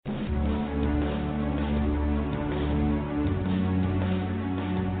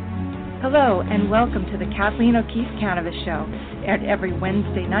Hello, and welcome to the Kathleen O'Keefe Cannabis Show, aired every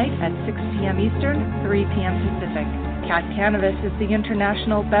Wednesday night at 6 p.m. Eastern, 3 p.m. Pacific. Kat Cannabis is the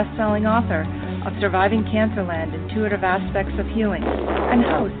international best-selling author of Surviving Cancerland, Intuitive Aspects of Healing, and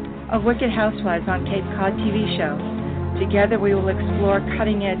host of Wicked Housewives on Cape Cod TV show. Together we will explore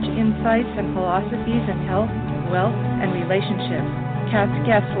cutting-edge insights and philosophies in health, wealth, and relationships. Kat's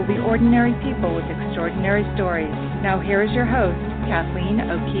guests will be ordinary people with extraordinary stories. Now here is your host, Kathleen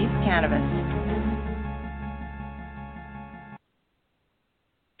O'Keefe Cannabis.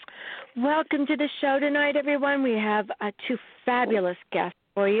 Welcome to the show tonight, everyone. We have two fabulous guests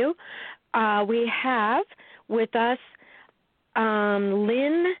for you. We have with us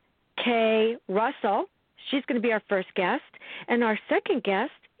Lynn K. Russell. She's going to be our first guest. And our second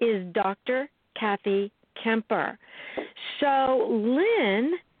guest is Dr. Kathi Kemper. So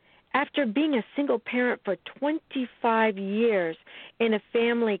Lynn, after being a single parent for 25 years and a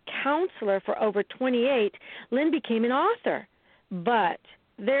family counselor for over 28, Lynn became an author. But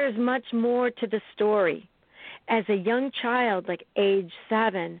there's much more to the story. As a young child, like age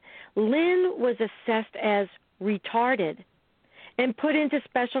 7, Lynn was assessed as retarded and put into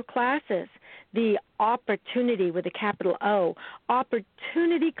special classes. The Opportunity, with a capital O,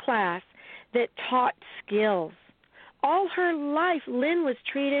 Opportunity class that taught skills. All her life, Lynn was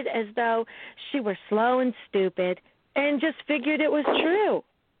treated as though she were slow and stupid and just figured it was true.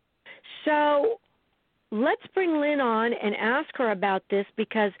 So let's bring Lynn on and ask her about this,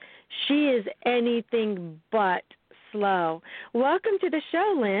 because she is anything but slow. Welcome to the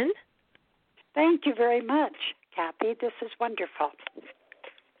show, Lynn. Thank you very much, Kathy. This is wonderful.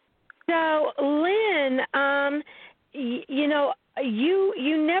 So, Lynn,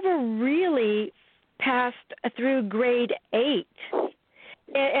 you never really passed through grade 8,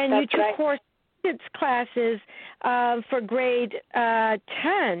 and you took course classes for grade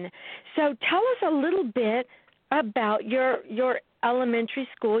 10. So tell us a little bit about your elementary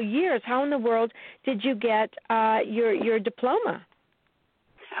school years. How in the world did you get your diploma?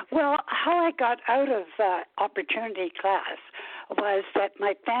 Well, how I got out of opportunity class was that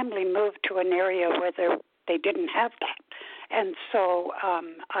my family moved to an area where they didn't have that. And so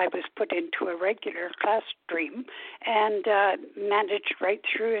I was put into a regular class stream and managed right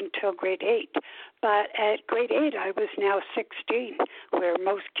through until grade 8. But at grade 8, I was now 16, where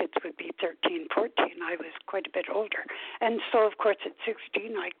most kids would be 13, 14. I was quite a bit older. And so, of course, at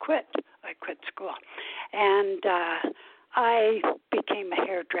 16, I quit. I quit school. And I became a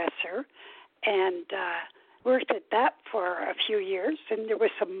hairdresser and worked at that for a few years, and there were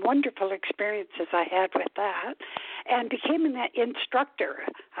some wonderful experiences I had with that, and became an instructor,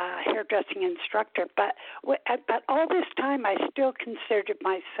 hairdressing instructor. But all this time, I still considered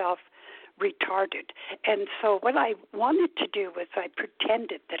myself retarded. And so what I wanted to do was I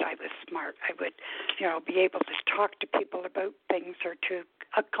pretended that I was smart. I would, be able to talk to people about things or to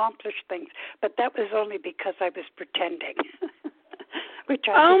accomplish things, but that was only because I was pretending.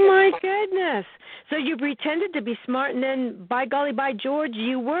 Oh, my goodness. So you pretended to be smart, and then, by golly, by George,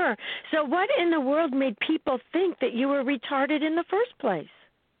 you were. So what in the world made people think that you were retarded in the first place?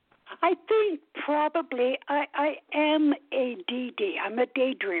 I think probably I am ADD. I'm a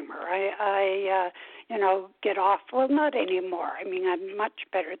daydreamer. I get off. Well, not anymore. I mean, I'm much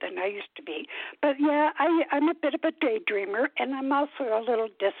better than I used to be. But, yeah, I'm a bit of a daydreamer, and I'm also a little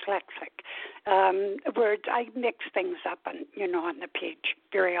dyslexic. Words, I mix things up on the page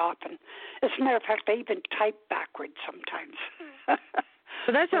very often. As a matter of fact, I even type backwards sometimes.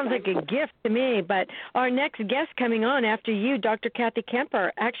 Well, that sounds like a gift to me, but our next guest coming on after you, Dr. Kathi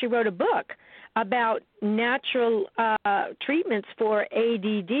Kemper, actually wrote a book about natural treatments for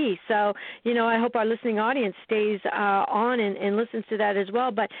ADD. So, I hope our listening audience stays on and listens to that as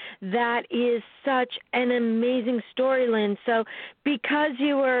well. But that is such an amazing story, Lynn. So because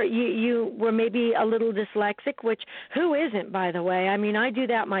you were maybe a little dyslexic, which who isn't, by the way? I mean, I do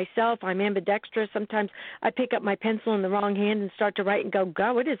that myself. I'm ambidextrous. Sometimes I pick up my pencil in the wrong hand and start to write and go,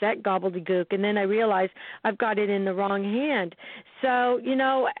 God, what is that gobbledygook? And then I realize I've got it in the wrong hand. So,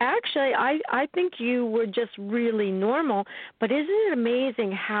 actually, I think you were just really normal. But isn't it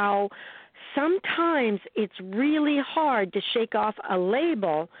amazing how sometimes it's really hard to shake off a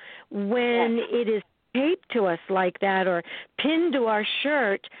label when it is taped to us like that or pinned to our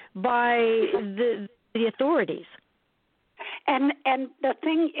shirt by the authorities? And the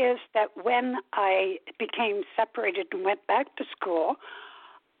thing is that when I became separated and went back to school,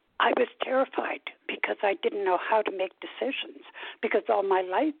 I was terrified because I didn't know how to make decisions, because all my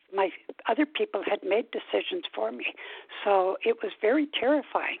life other people had made decisions for me. So it was very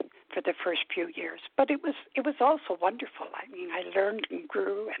terrifying for the first few years. But it was also wonderful. I mean, I learned and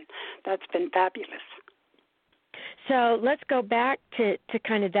grew, and that's been fabulous. So let's go back to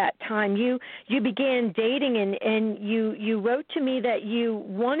kind of that time. You began dating, and you wrote to me that you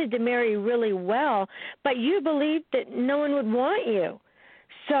wanted to marry really well, but you believed that no one would want you.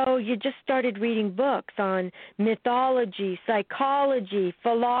 So you just started reading books on mythology, psychology,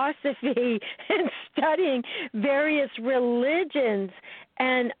 philosophy, and studying various religions.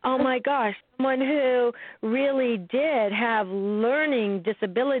 And, oh, my gosh, someone who really did have learning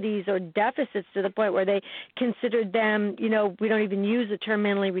disabilities or deficits to the point where they considered them, we don't even use the term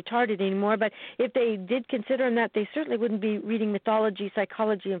mentally retarded anymore, but if they did consider them that, they certainly wouldn't be reading mythology,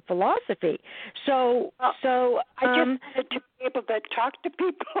 psychology, and philosophy. So I just wanted to be able to talk to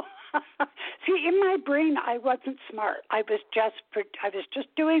people. See, in my brain, I wasn't smart. I was just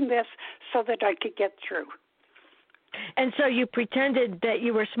doing this so that I could get through. And so you pretended that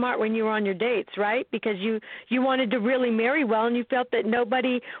you were smart when you were on your dates, right? Because you wanted to really marry well, and you felt that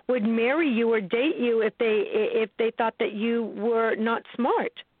nobody would marry you or date you if they thought that you were not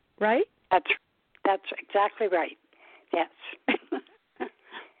smart, right? That's exactly right. Yes.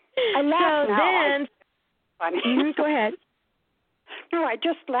 I laugh so now. Then, go ahead. No, I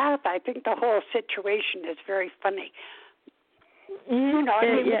just laugh. I think the whole situation is very funny.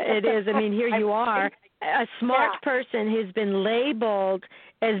 It is. I mean, here you are, a smart person who's been labeled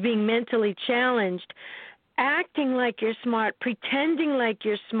as being mentally challenged, acting like you're smart, pretending like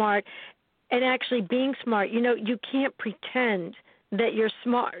you're smart, and actually being smart. You can't pretend that you're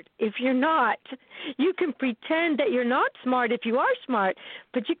smart if you're not. You can pretend that you're not smart if you are smart,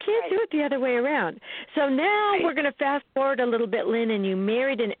 but you can't do it the other way around. So now we're going to fast forward a little bit, Lynn, and you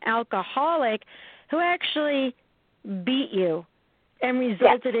married an alcoholic who actually beat you and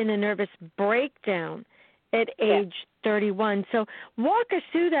resulted in a nervous breakdown at age 31. So walk us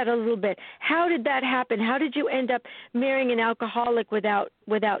through that a little bit. How did that happen? How did you end up marrying an alcoholic without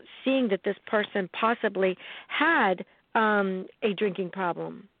seeing that this person possibly had a drinking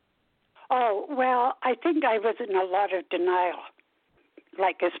problem? Oh, well, I think I was in a lot of denial.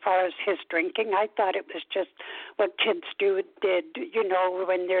 Like as far as his drinking, I thought it was just what kids did,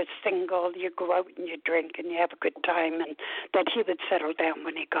 when they're single, you go out and you drink and you have a good time, and that he would settle down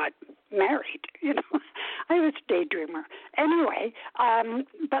when he got married. I was a daydreamer. Anyway,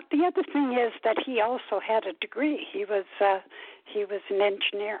 but the other thing is that he also had a degree. He was an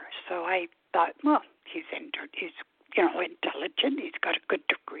engineer, so I thought, well, he's intelligent. He's got a good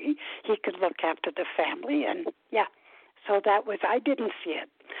degree. He could look after the family, and so that was. I didn't see it.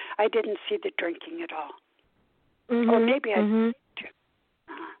 I didn't see the drinking at all. Or maybe I did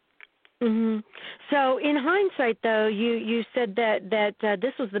too. So in hindsight, though, you said that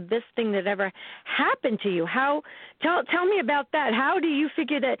this was the best thing that ever happened to you. Tell me about that. How do you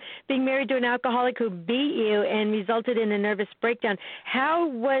figure that being married to an alcoholic who beat you and resulted in a nervous breakdown, how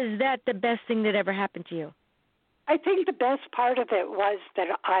was that the best thing that ever happened to you? I think the best part of it was that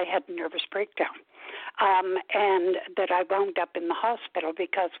I had a nervous breakdown, and that I wound up in the hospital,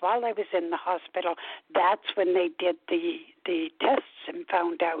 because while I was in the hospital, that's when they did the tests and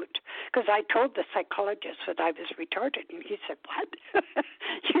found out. Because I told the psychologist that I was retarded, and he said, "What?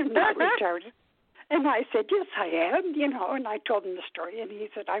 You're not retarded?" And I said, "Yes, I am." And I told him the story, and he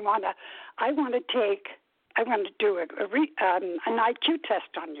said, I want to do an IQ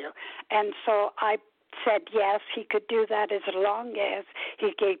test on you. And so I said yes, he could do that as long as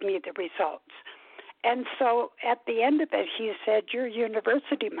he gave me the results. And so at the end of it, he said, "You're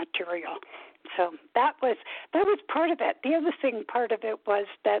university material." So that was part of it. The other part of it was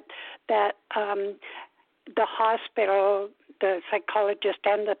that the hospital, the psychologist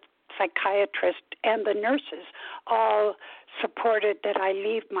and the psychiatrist and the nurses all supported that I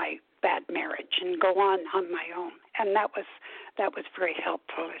leave my bad marriage and go on my own. And that was very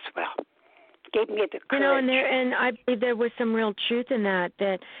helpful as well. Gave me the courage. And I believe there was some real truth in that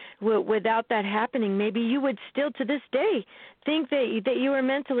without that happening, maybe you would still to this day think that you were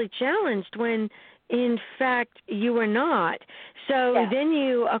mentally challenged when in fact you were not. So then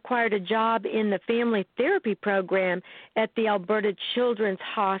you acquired a job in the family therapy program at the Alberta Children's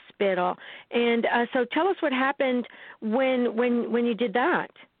Hospital. And so tell us what happened when you did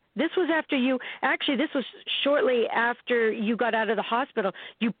that. This was this was shortly after you got out of the hospital.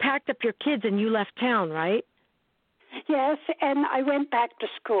 You packed up your kids and you left town, right? Yes, and I went back to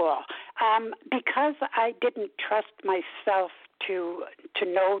school because I didn't trust myself to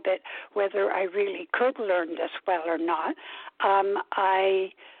know that whether I really could learn this well or not.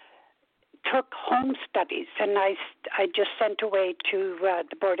 I took home studies, and I just sent away to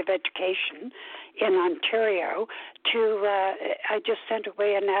the Board of Education in Ontario I just sent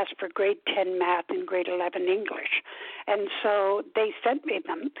away and asked for grade 10 math and grade 11 English. And so they sent me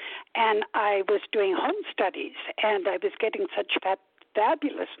them, and I was doing home studies, and I was getting such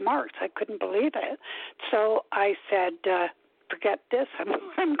fabulous marks. I couldn't believe it. So I said, forget this.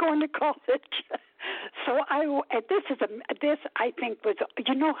 I'm going to college. So this I think was,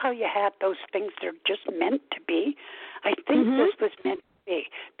 you know how you have those things that are just meant to be? I think this was meant to be,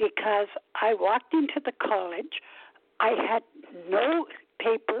 because I walked into the college. I had no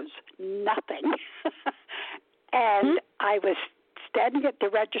papers, nothing. And I was standing at the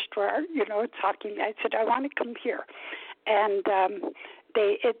registrar, talking. I said, I want to come here. And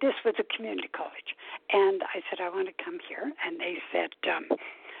this was a community college. And I said, I want to come here. And they said,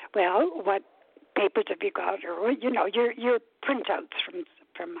 well, what papers have you got? Or, your printouts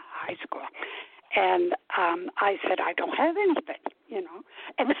from high school. And I said, I don't have anything,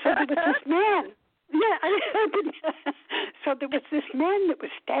 And so there was this man. Yeah, so there was this man that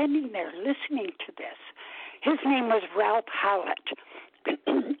was standing there listening to this. His name was Ralph Howlett.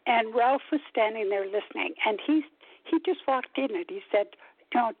 And Ralph was standing there listening. And he just walked in and he said,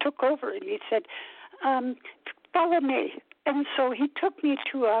 took over, and he said, follow me. And so he took me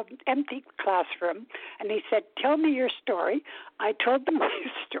to an empty classroom, and he said, tell me your story. I told him my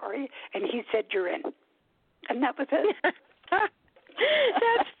story, and he said, you're in. And that was it.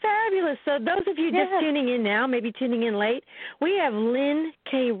 That's fabulous. So those of you just tuning in now, maybe tuning in late, we have Lynn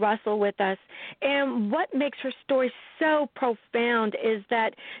K. Russell with us. And what makes her story so profound is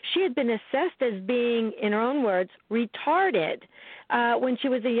that she had been assessed as being, in her own words, retarded when she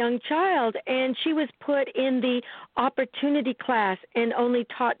was a young child. And she was put in the opportunity class and only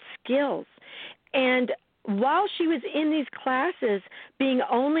taught skills. And while she was in these classes being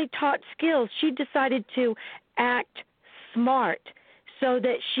only taught skills, she decided to act smart so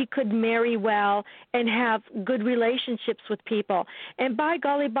that she could marry well and have good relationships with people. And by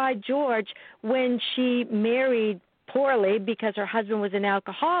golly, by George, when she married poorly because her husband was an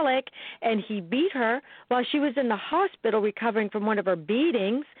alcoholic and he beat her while she was in the hospital recovering from one of her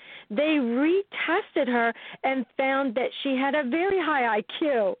beatings, they retested her and found that she had a very high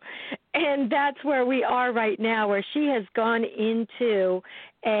IQ. And that's where we are right now, where she has gone into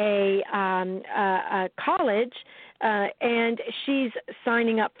a college, and she's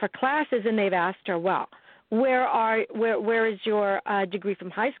signing up for classes, and they've asked her, well, where is your degree from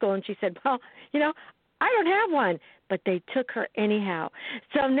high school? And she said, well, I don't have one, but they took her anyhow.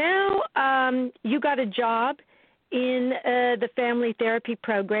 So now you got a job in the family therapy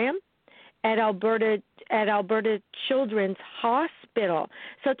program at Alberta Children's Hospital.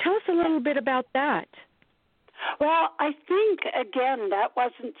 So tell us a little bit about that. Well, I think, again, that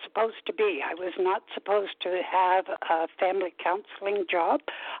wasn't supposed to be. I was not supposed to have a family counseling job.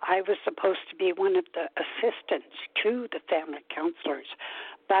 I was supposed to be one of the assistants to the family counselors.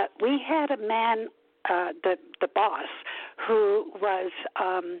 But we had a man, the boss, who was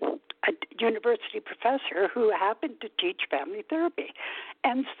a university professor who happened to teach family therapy.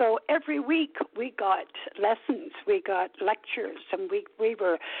 And so every week we got lessons, we got lectures, and we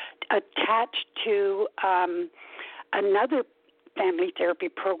were attached to another family therapy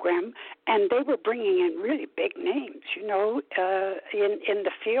program, and they were bringing in really big names, in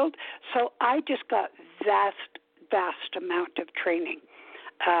the field. So I just got vast amount of training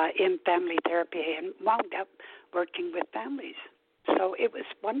in family therapy and wound up working with families. So it was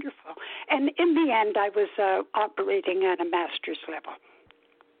wonderful. And in the end, I was operating at a master's level.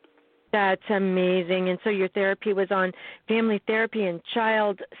 That's amazing. And so your therapy was on family therapy and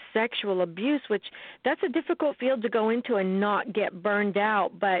child sexual abuse, which that's a difficult field to go into and not get burned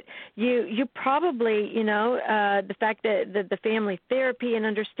out. But you probably, the fact that the family therapy and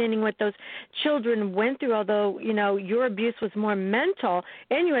understanding what those children went through, although, your abuse was more mental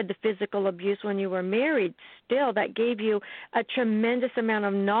and you had the physical abuse when you were married, still that gave you a tremendous amount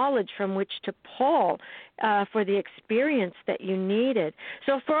of knowledge from which to pull for the experience that you needed.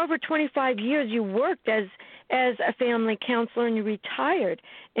 So for over 25 years, you worked as a family counselor, and you retired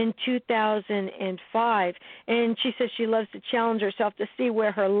in 2005. And she says she loves to challenge herself to see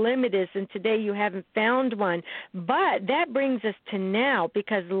where her limit is, and today you haven't found one. But that brings us to now,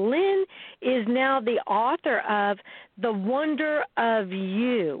 because Lynn is now the author of The Wonder of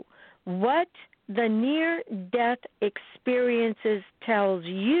You, What the Near-Death Experiences Tells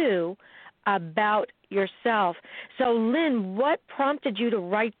You About Yourself. So, Lynn, what prompted you to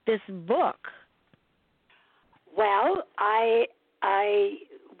write this book? Well, I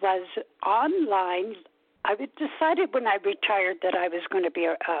was online I decided when I retired that I was going to be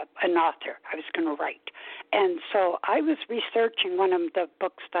an author. I was going to write. And so I was researching one of the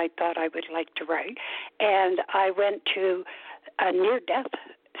books that I thought I would like to write, and I went to a near-death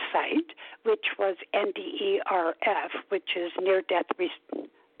site, which was NDERF, which is Near-Death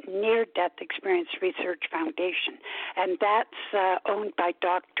Experience Research Foundation. And that's owned by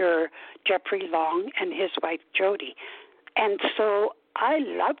Dr. Jeffrey Long and his wife, Jody. And so I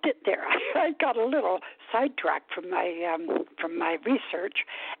loved it there. I got a little sidetracked from my research,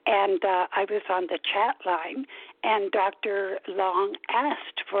 and I was on the chat line, and Dr. Long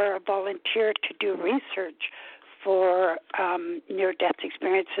asked for a volunteer to do research for near-death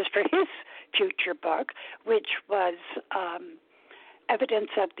experiences for his future book, which was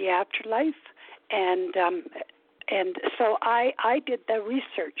Evidence of the Afterlife, and so I did the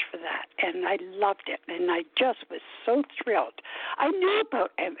research for that, and I loved it, and I just was so thrilled. I knew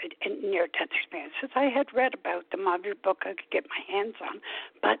about near-death experiences. I had read about them, every book I could get my hands on,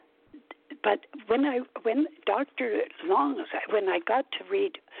 but when Dr. Long, when I got to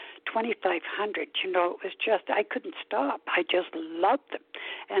read 2,500, it was just, I couldn't stop. I just loved them,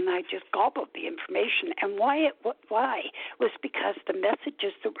 and I just gobbled the information. And why was because the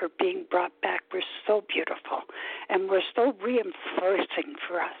messages that were being brought back were so beautiful and were so reinforcing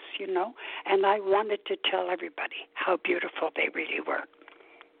for us, and I wanted to tell everybody how beautiful they really were.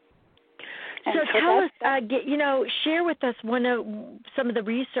 So tell us, share with us some of the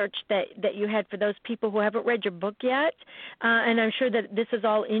research that you had for those people who haven't read your book yet, and I'm sure that this is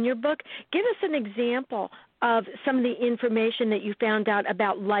all in your book. Give us an example of some of the information that you found out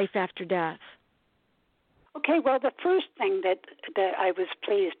about life after death. Okay, well, the first thing that I was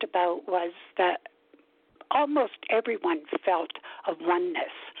pleased about was that almost everyone felt a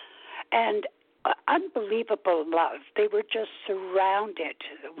oneness and unbelievable love. They were just surrounded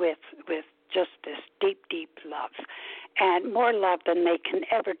with just this deep, deep love, and more love than they can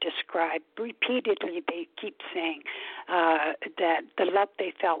ever describe. Repeatedly, they keep saying that the love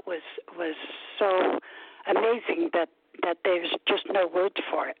they felt was so amazing that there's just no words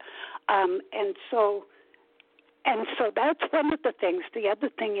for it. And so that's one of the things. The other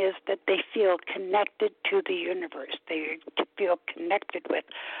thing is that they feel connected to the universe. They feel connected with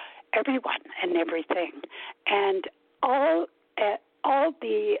everyone and everything, and all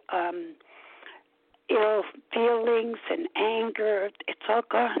the ill feelings and anger, it's all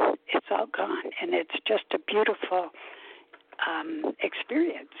gone. It's all gone, and it's just a beautiful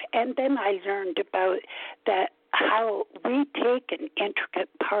experience. And then I learned about that how we take an intricate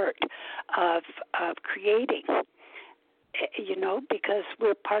part of creating, because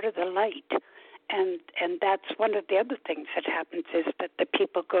we're part of the light. And that's one of the other things that happens is that the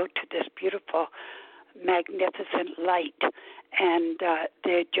people go to this beautiful, magnificent light, and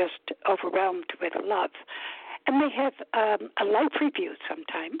they're just overwhelmed with love. And they have a life review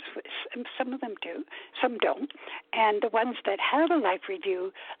sometimes. Some of them do, some don't. And the ones that have a life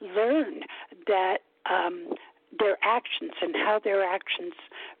review learn that their actions and how their actions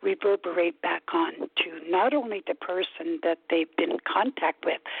reverberate back on to not only the person that they've been in contact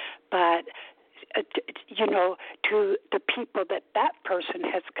with, but to the people that person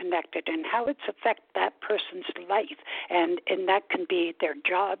has connected and how it's affected that person's life. And that can be their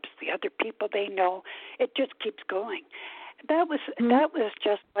jobs, the other people they know. It just keeps going. That was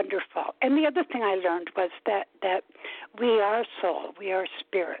just wonderful. And the other thing I learned was that we are soul, we are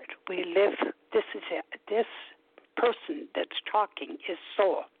spirit, we live. This is it. This person that's talking is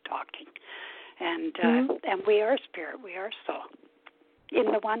soul talking, and we are spirit, we are soul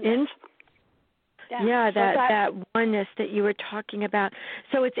in the oneness. Yeah, that oneness that you were talking about.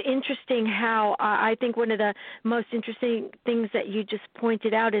 So it's interesting how I think one of the most interesting things that you just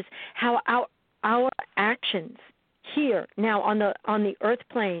pointed out is how our actions here now on the earth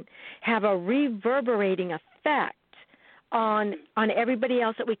plane have a reverberating effect on everybody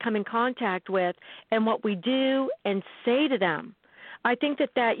else that we come in contact with and what we do and say to them. I think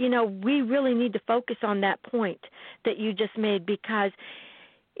that we really need to focus on that point that you just made, because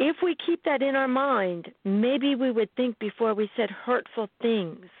if we keep that in our mind, maybe we would think before we said hurtful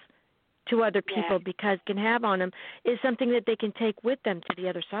things to other people, because can have on them is something that they can take with them to the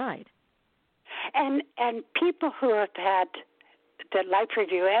other side. And people who have had the life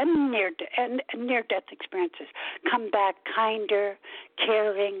review and near-death experiences come back kinder,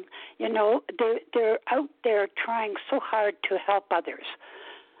 caring. They're out there trying so hard to help others,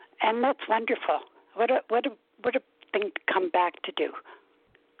 and that's wonderful. What a thing to come back to do.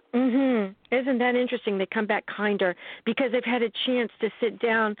 Isn't that interesting? They come back kinder because they've had a chance to sit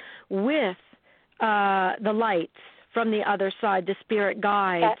down with the lights from the other side, the spirit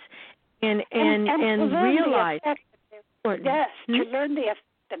guides, and realize. Yes, to learn the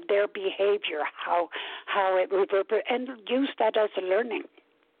effect of their behavior, how it reverberates, and use that as a learning.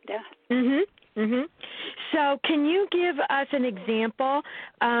 Yeah. So can you give us an example,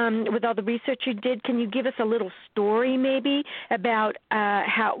 with all the research you did, can you give us a little story maybe about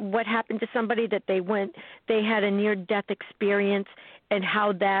what happened to somebody that they had a near-death experience and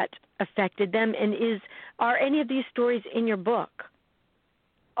how that affected them? And are any of these stories in your book?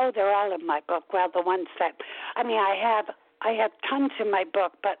 Oh, they're all in my book. Well, the ones that, I have tons in my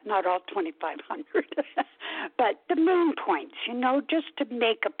book, but not all 2,500. But the main points, just to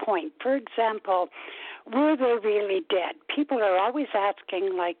make a point. For example, were they really dead? People are always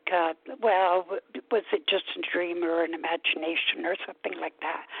asking, like, was it just a dream or an imagination or something like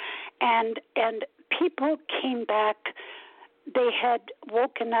that? And people came back. They had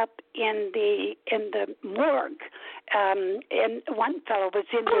woken up in the morgue, and one fellow was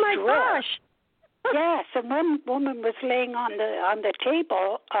in the drawer. Oh my gosh! Yes, and one woman was laying on the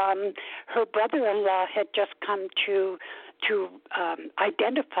table. Her brother-in-law had just come to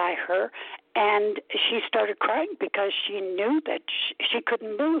identify her, and she started crying because she knew that she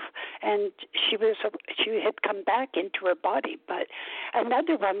couldn't move, and she had come back into her body. But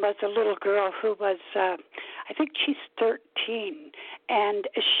another one was a little girl who was, I think she's 13, and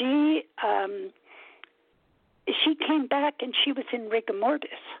she came back and she was in rigor mortis.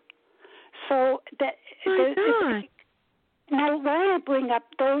 So now why I bring up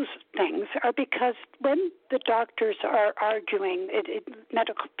those things are because when the doctors are arguing,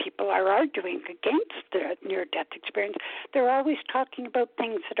 medical people are arguing against the near-death experience, they're always talking about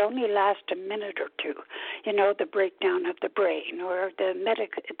things that only last a minute or two. The breakdown of the brain or the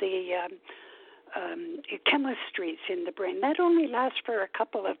chemistries in the brain. That only lasts for a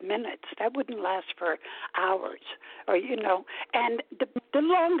couple of minutes. That wouldn't last for hours, And the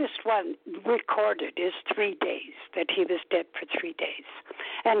longest one recorded is 3 days, that he was dead for 3 days.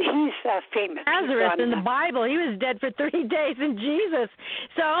 And he's famous. Lazarus in the Bible, he was dead for 3 days in Jesus.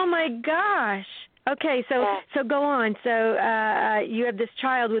 So, oh my gosh. Okay, so go on. So you have this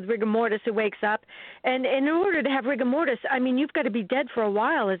child with rigor mortis who wakes up. And in order to have rigor mortis, you've got to be dead for a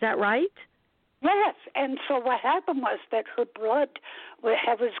while. Is that right? Yes, and so what happened was that her blood was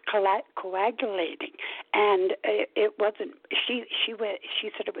coagulating, and it wasn't. She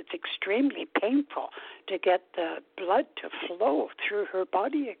said it was extremely painful to get the blood to flow through her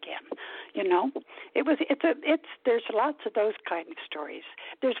body again. There's lots of those kind of stories.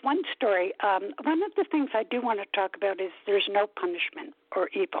 There's one story. One of the things I do want to talk about is there's no punishment or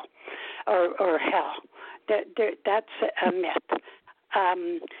evil or hell. That's a myth.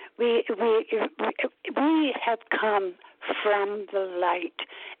 We have come from the light,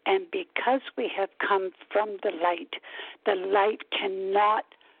 and because we have come from the light cannot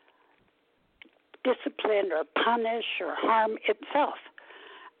discipline or punish or harm itself.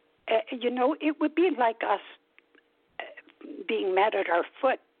 It would be like us being mad at our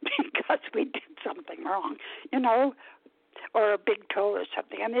foot because we did something wrong, or a big toe or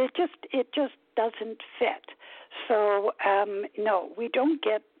something. It just doesn't fit. So, no, we don't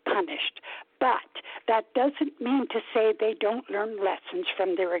get punished. But that doesn't mean to say they don't learn lessons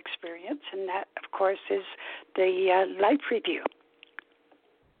from their experience, and that, of course, is the life review.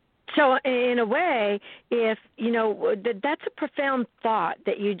 So in a way, if, that's a profound thought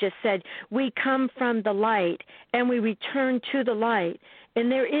that you just said. We come from the light and we return to the light, and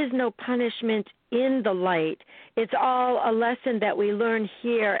there is no punishment in the light. It's all a lesson that we learn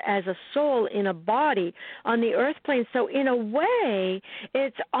here as a soul in a body on the earth plane. So in a way,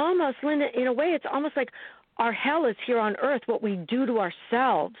 it's almost, Linda, like our hell is here on earth, what we do to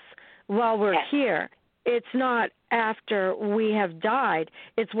ourselves while we're here. It's not after we have died.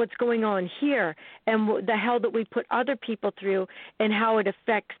 It's what's going on here and the hell that we put other people through and how it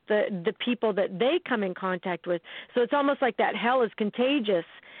affects the people that they come in contact with. So it's almost like that hell is contagious.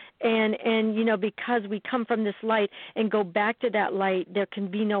 And because we come from this light and go back to that light, there can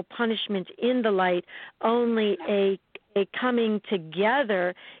be no punishment in the light, only a coming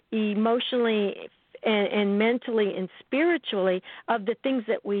together emotionally and mentally and spiritually of the things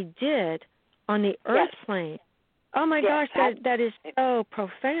that we did on the earth plane. Oh, my gosh, that is so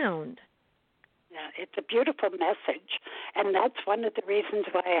profound. Yeah, it's a beautiful message, and that's one of the reasons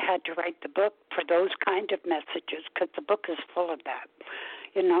why I had to write the book, for those kind of messages, because the book is full of that.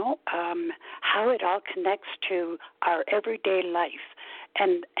 How it all connects to our everyday life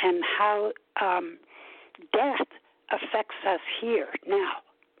and how death affects us here now.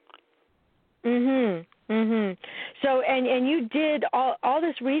 Mhm. So, and you did all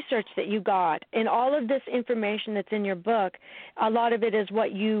this research that you got, and all of this information that's in your book. A lot of it is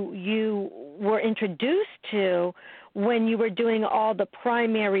what you were introduced to when you were doing all the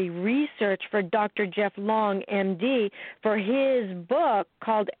primary research for Dr. Jeff Long, MD, for his book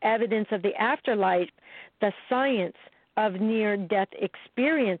called Evidence of the Afterlife: The Science of Near-Death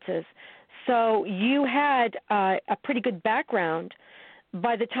Experiences. So you had a pretty good background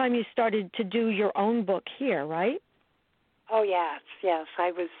by the time you started to do your own book here, right? Oh, yes.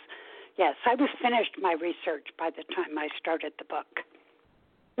 I was finished my research by the time I started the book.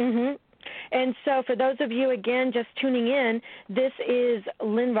 Mhm. And so for those of you, again, just tuning in, this is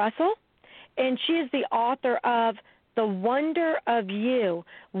Lynn Russell, and she is the author of The Wonder of You: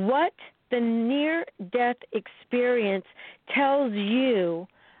 What the Near-Death Experience Tells You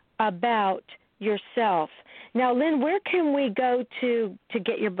About Yourself. Now, Lynn, where can we go to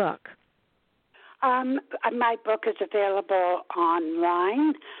get your book? My book is available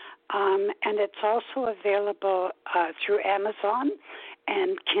online, and it's also available through Amazon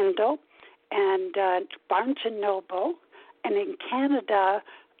and Kindle and Barnes & Noble, and in Canada,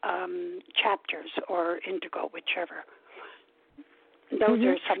 Chapters or Indigo, whichever. Those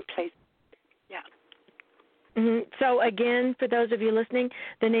are some places. Yeah. Mm-hmm. So, again, for those of you listening,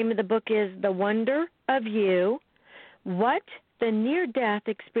 the name of the book is The Wonder of You: What the Near-Death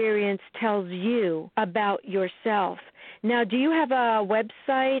Experience Tells You About Yourself. Now, do you have a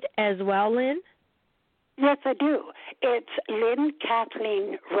website as well, Lynn? Yes, I do. It's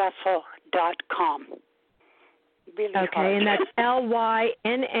LynnKathleenRussell.com. Really okay, hard. And that's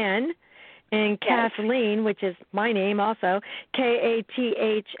Lynn, and yes. Kathleen, which is my name also, Kathleen,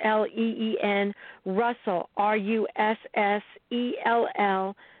 Russell,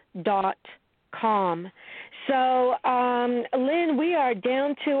 RUSSELL.com. So, Lynn, we are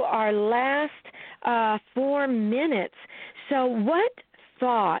down to our last 4 minutes. So what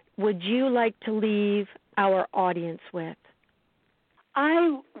thought would you like to leave our audience with?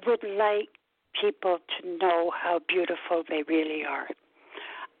 I would like people to know how beautiful they really are.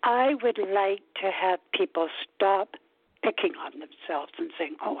 I would like to have people stop picking on themselves and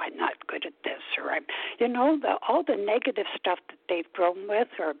saying, "Oh, I'm not good at this," or "I'm," all the negative stuff that they've grown with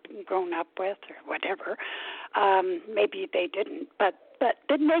or grown up with or whatever. Maybe they didn't, but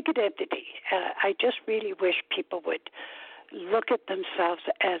the negativity. I just really wish people would look at themselves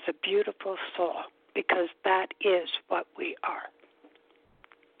as a beautiful soul, because that is what we are.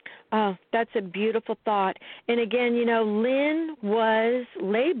 Oh, that's a beautiful thought. And again, Lynn was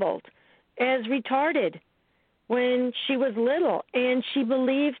labeled as retarded when she was little, and she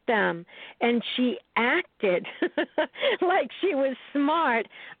believed them, and she acted like she was smart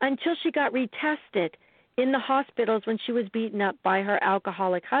until she got retested in the hospitals when she was beaten up by her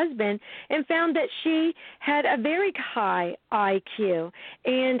alcoholic husband and found that she had a very high IQ.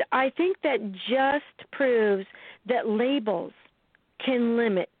 And I think that just proves that labels can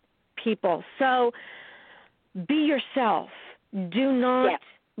limit people. So be yourself. Do not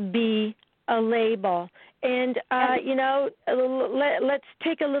be a label. And, let's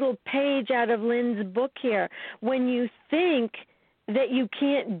take a little page out of Lynn's book here. When you think that you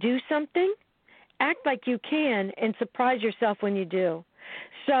can't do something, act like you can and surprise yourself when you do.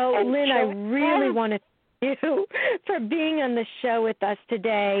 So, Lynn, I really want to thank you for being on the show with us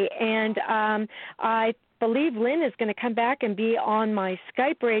today. And I believe Lynn is going to come back and be on my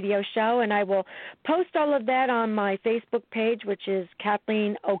Skype radio show, and I will post all of that on my Facebook page, which is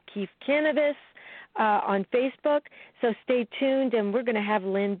Kathleen O'Keefe Cannabis on Facebook. So stay tuned, and we're going to have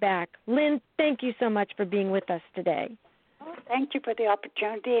Lynn back. Lynn, thank you so much for being with us today. Thank you for the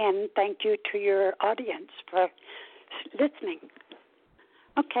opportunity, and thank you to your audience for listening.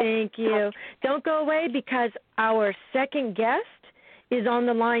 Okay. Thank you. Don't go away, because our second guest is on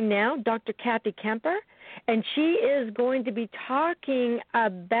the line now, Dr. Kathi Kemper, and she is going to be talking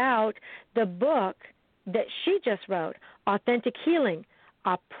about the book that she just wrote, Authentic Healing,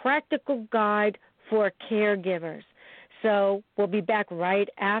 A Practical Guide for Caregivers. So we'll be back right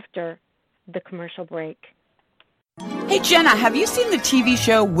after the commercial break. Hey, Jenna, have you seen the TV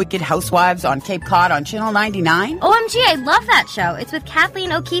show Wicked Housewives on Cape Cod on Channel 99? OMG, I love that show. It's with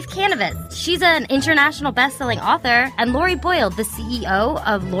Kathleen O'Keefe Cannabis. She's an international best-selling author, and Lori Boyle, the CEO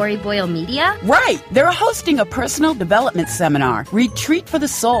of Lori Boyle Media. Right. They're hosting a personal development seminar, Retreat for the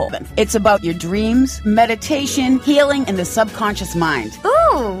Soul. It's about your dreams, meditation, healing, and the subconscious mind.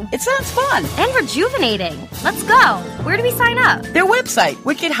 Ooh. It sounds fun. And rejuvenating. Let's go. Where do we sign up? Their website,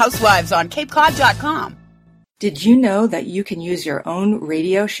 wickedhousewivesonCapeCod.com. Did you know that you can use your own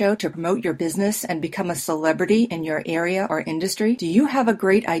radio show to promote your business and become a celebrity in your area or industry? Do you have a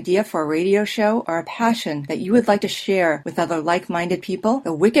great idea for a radio show or a passion that you would like to share with other like-minded people?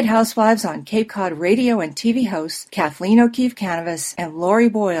 The Wicked Housewives on Cape Cod radio and TV hosts Kathleen O'Keefe-Canavas and Lori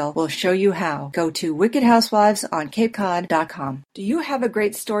Boyle will show you how. Go to wickedhousewivesonCapeCod.com. Do you have a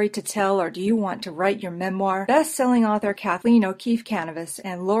great story to tell, or do you want to write your memoir? Best-selling author Kathleen O'Keefe-Canavas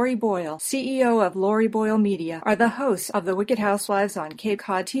and Lori Boyle, CEO of Lori Boyle Media, are the hosts of the Wicked Housewives on Cape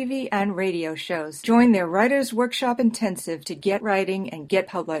Cod TV and radio shows. Join their Writers Workshop Intensive to get writing and get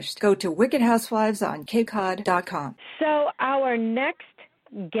published. Go to wickedhousewivesonCapeCod.com. So our next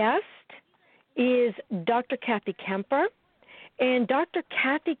guest is Dr. Kathi Kemper, and Dr.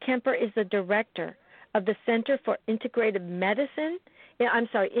 Kathi Kemper is the director of the Center for Integrative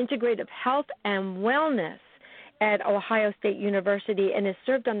Health and Wellness at Ohio State University, and has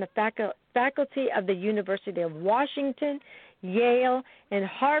served on the faculty of the University of Washington, Yale, and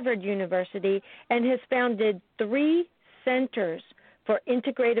Harvard University, and has founded 3 centers for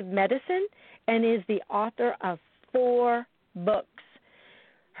integrative medicine and is the author of 4 books.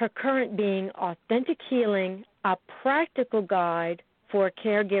 Her current being Authentic Healing, a Practical Guide for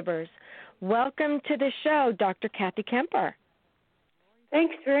Caregivers. Welcome to the show, Dr. Kathi Kemper.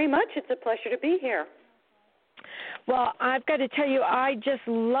 Thanks very much. It's a pleasure to be here. Well, I've got to tell you, I just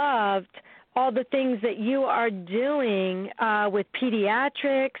loved all the things that you are doing with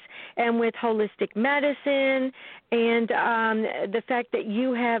pediatrics and with holistic medicine, and the fact that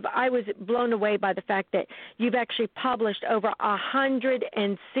I was blown away by the fact that you've actually published over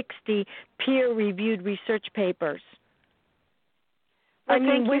 160 peer-reviewed research papers. Well,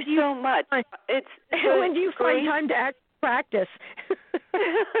 thank you so much. When do you find time to practice?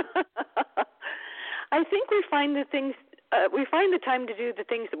 I think we find the time to do the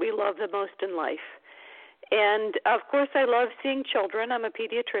things that we love the most in life. And, of course, I love seeing children. I'm a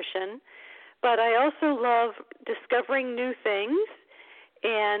pediatrician. But I also love discovering new things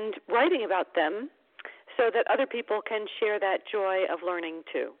and writing about them so that other people can share that joy of learning,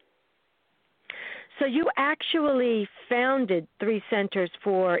 too. So you actually founded 3 centers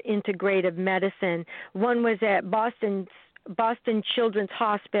for integrative medicine. One was at Boston Children's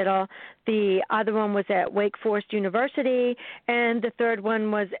Hospital, the other one was at Wake Forest University, and the third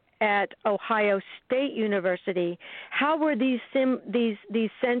one was at Ohio State University. How were these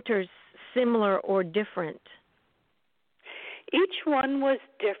centers similar or different? Each one was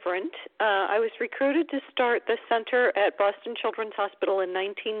different. I was recruited to start the center at Boston Children's Hospital in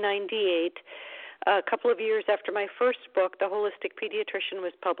 1998. A couple of years after my first book, The Holistic Pediatrician,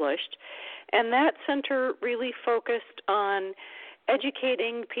 was published. And that center really focused on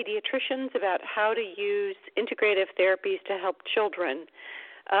educating pediatricians about how to use integrative therapies to help children.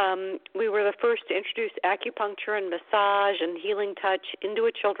 We were the first to introduce acupuncture and massage and healing touch into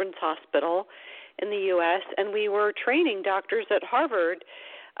a children's hospital in the U.S., and we were training doctors at Harvard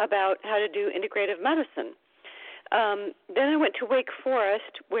about how to do integrative medicine. Then I went to Wake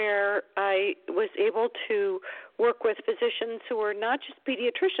Forest, where I was able to work with physicians who were not just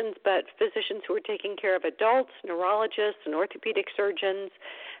pediatricians, but physicians who were taking care of adults, neurologists, and orthopedic surgeons,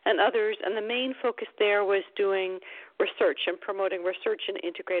 and others. And the main focus there was doing research and promoting research in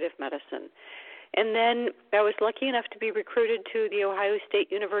integrative medicine. And then I was lucky enough to be recruited to the Ohio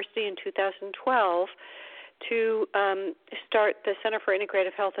State University in 2012 to start the Center for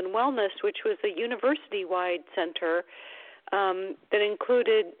Integrative Health and Wellness, which was a university-wide center that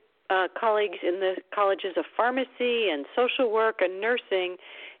included colleagues in the colleges of pharmacy and social work and nursing,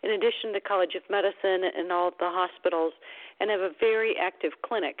 in addition to College of Medicine and all of the hospitals, and have a very active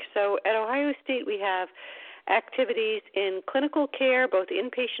clinic. So at Ohio State, we have activities in clinical care, both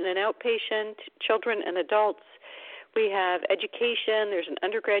inpatient and outpatient, children and adults. We have education. There's an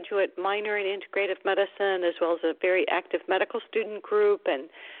undergraduate minor in integrative medicine, as well as a very active medical student group, and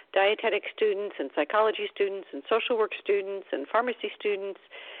dietetic students, and psychology students, and social work students, and pharmacy students.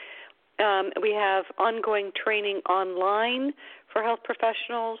 We have ongoing training online for health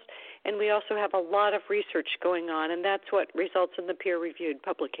professionals, and we also have a lot of research going on, and that's what results in the peer-reviewed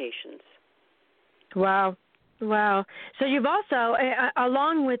publications. Wow. Wow. So you've also,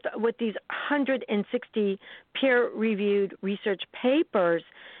 along with these 160 peer-reviewed research papers,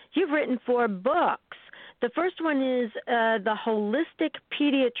 you've written 4 books. The first one is The Holistic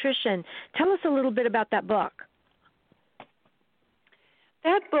Pediatrician. Tell us a little bit about that book.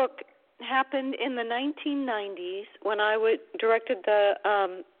 That book happened in the 1990s when I directed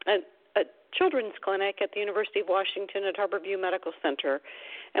a children's clinic at the University of Washington at Harvrd Medical Center.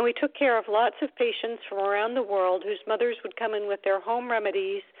 And we took care of lots of patients from around the world whose mothers would come in with their home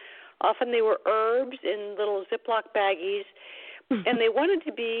remedies Often they were herbs in little Ziploc baggies, and they wanted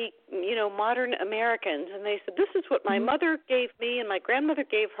to be, modern Americans. And they said, this is what my mother gave me and my grandmother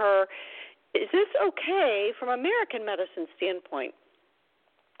gave her. Is this okay from American medicine standpoint?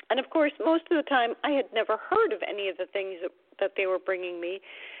 And, of course, most of the time I had never heard of any of the things that they were bringing me.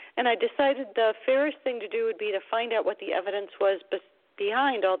 And I decided the fairest thing to do would be to find out what the evidence was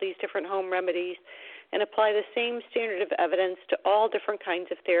behind all these different home remedies and apply the same standard of evidence to all different kinds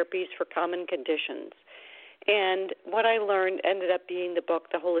of therapies for common conditions. And what I learned ended up being the book,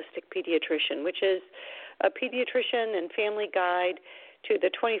 The Holistic Pediatrician, which is a pediatrician and family guide to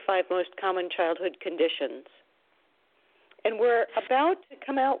the 25 most common childhood conditions. And we're about to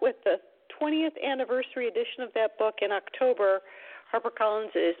come out with the 20th anniversary edition of that book in October.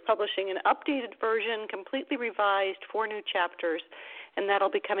 HarperCollins is publishing an updated version, completely revised, 4 new chapters, and that'll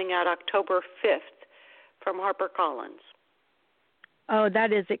be coming out October 5th from HarperCollins. Oh,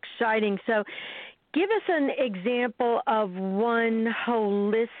 that is exciting. So give us an example of one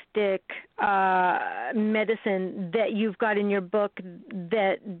holistic medicine that you've got in your book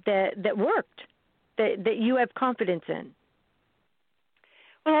that worked, that you have confidence in.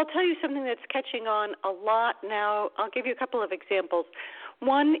 Well, I'll tell you something that's catching on a lot now. I'll give you a couple of examples.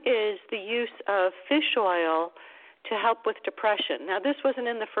 One is the use of fish oil to help with depression. Now, this wasn't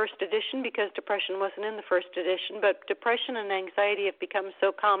in the first edition because depression wasn't in the first edition, but depression and anxiety have become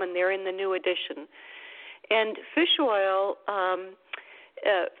so common, they're in the new edition. And fish oil,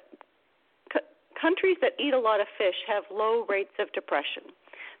 countries that eat a lot of fish have low rates of depression.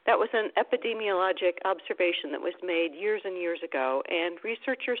 That was an epidemiologic observation that was made years and years ago, and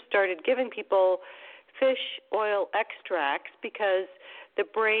researchers started giving people fish oil extracts because the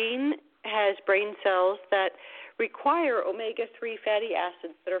brain has brain cells that require omega-3 fatty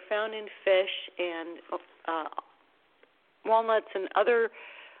acids that are found in fish and walnuts and other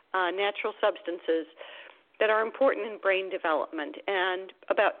natural substances that are important in brain development. And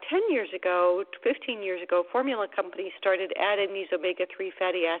about 10 years ago, 15 years ago, formula companies started adding these omega-3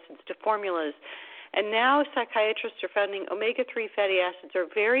 fatty acids to formulas. And now psychiatrists are finding omega-3 fatty acids are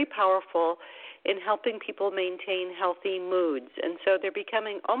very powerful in helping people maintain healthy moods. And so they're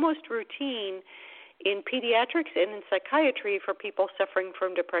becoming almost routine in pediatrics and in psychiatry for people suffering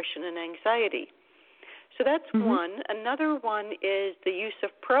from depression and anxiety. So that's one. Another one is the use of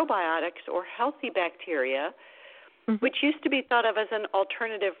probiotics or healthy bacteria, which used to be thought of as an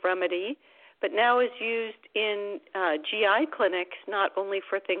alternative remedy, but now is used in GI clinics, not only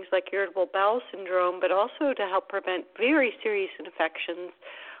for things like irritable bowel syndrome, but also to help prevent very serious infections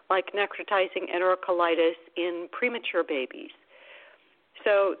like necrotizing enterocolitis in premature babies.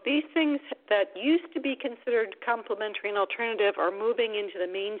 So these things that used to be considered complementary and alternative are moving into the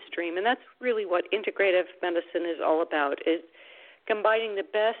mainstream, and that's really what integrative medicine is all about, is combining the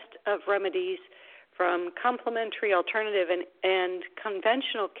best of remedies from complementary, alternative, and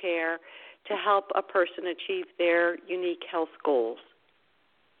conventional care to help a person achieve their unique health goals.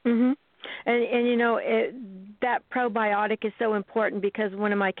 And that probiotic is so important because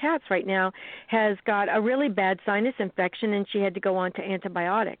one of my cats right now has got a really bad sinus infection, and she had to go on to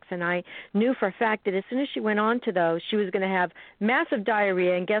antibiotics. And I knew for a fact that as soon as she went on to those, she was going to have massive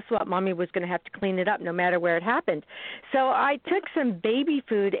diarrhea, and guess what? Mommy was going to have to clean it up no matter where it happened. So I took some baby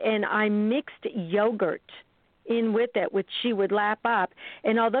food, and I mixed yogurt in with it, which she would lap up.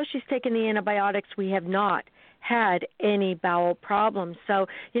 And although she's taken the antibiotics, we have not had any bowel problems. So,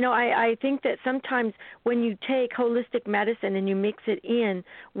 I think that sometimes when you take holistic medicine and you mix it in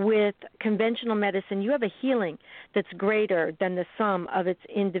with conventional medicine, you have a healing that's greater than the sum of its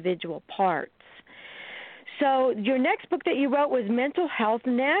individual parts. So your next book that you wrote was Mental Health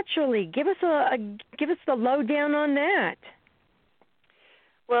Naturally. Give us the lowdown on that.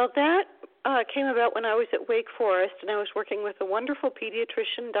 Well, that came about when I was at Wake Forest, and I was working with a wonderful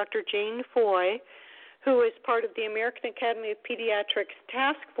pediatrician, Dr. Jane Foy, who is part of the American Academy of Pediatrics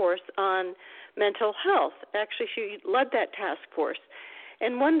task force on mental health. Actually, she led that task force.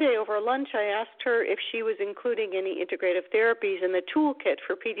 And one day over lunch, I asked her if she was including any integrative therapies in the toolkit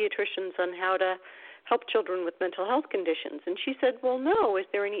for pediatricians on how to help children with mental health conditions. And she said, well, no, is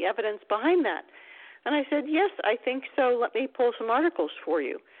there any evidence behind that? And I said, yes, I think so. Let me pull some articles for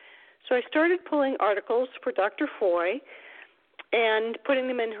you. So I started pulling articles for Dr. Foy and putting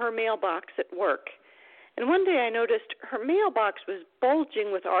them in her mailbox at work. And one day I noticed her mailbox was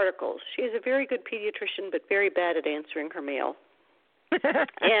bulging with articles. She is a very good pediatrician, but very bad at answering her mail.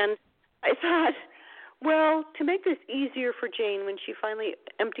 And I thought, well, to make this easier for Jane when she finally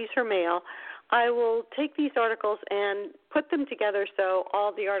empties her mail, I will take these articles and put them together so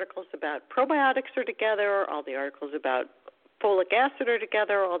all the articles about probiotics are together, all the articles about folic acid are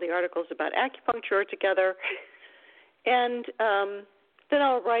together, all the articles about acupuncture are together, and then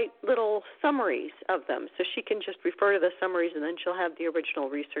I'll write little summaries of them, so she can just refer to the summaries, and then she'll have the original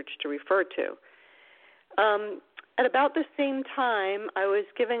research to refer to. At about the same time, I was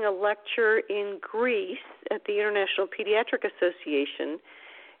giving a lecture in Greece at the International Pediatric Association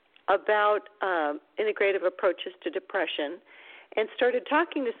about integrative approaches to depression, and started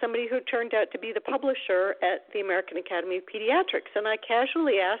talking to somebody who turned out to be the publisher at the American Academy of Pediatrics. And I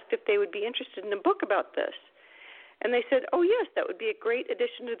casually asked if they would be interested in a book about this. And they said, oh, yes, that would be a great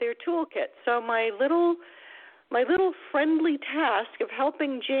addition to their toolkit. So my little friendly task of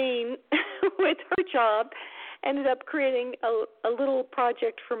helping Jane with her job ended up creating a little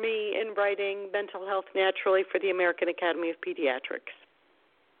project for me in writing Mental Health Naturally for the American Academy of Pediatrics.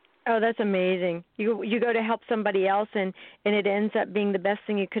 Oh, that's amazing. You go to help somebody else, and it ends up being the best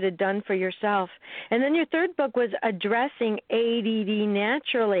thing you could have done for yourself. And then your third book was Addressing ADD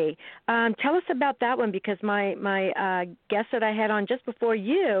Naturally. Tell us about that one, because my guest that I had on just before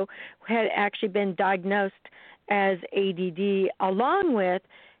you had actually been diagnosed as ADD, along with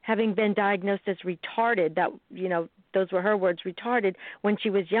having been diagnosed as retarded. That, those were her words, retarded, when she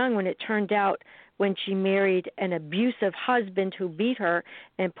was young, when it turned out when she married an abusive husband who beat her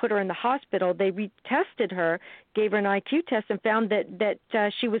and put her in the hospital, they retested her, gave her an IQ test, and found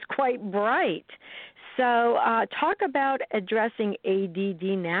that she was quite bright. So talk about addressing ADD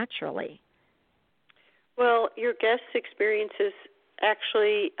naturally. Well, your guest's experience is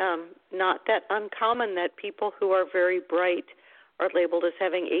actually not that uncommon, that people who are very bright are labeled as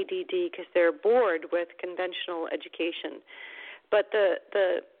having ADD because they're bored with conventional education. But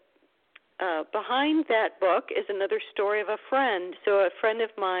the behind that book is another story of a friend. So a friend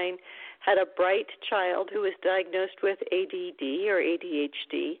of mine had a bright child who was diagnosed with ADD or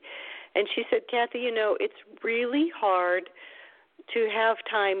ADHD, and she said, Kathy, it's really hard to have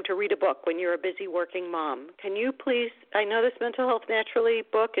time to read a book when you're a busy working mom. Can you please, I know this Mental Health Naturally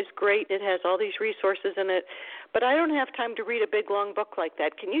book is great. It has all these resources in it, but I don't have time to read a big, long book like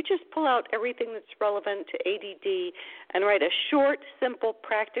that. Can you just pull out everything that's relevant to ADD and write a short, simple,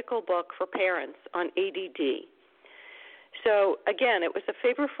 practical book for parents on ADD? So, again, it was a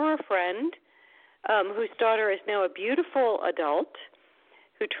favor for a friend whose daughter is now a beautiful adult,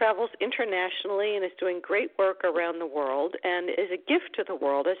 who travels internationally and is doing great work around the world and is a gift to the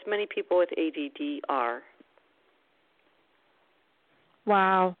world, as many people with ADD are.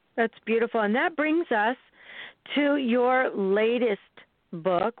 Wow, that's beautiful. And that brings us to your latest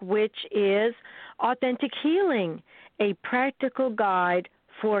book, which is Authentic Healing, a practical guide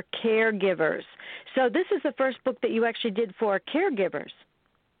for caregivers. So this is the first book that you actually did for caregivers.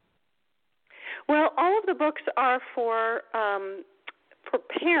 Well, all of the books are for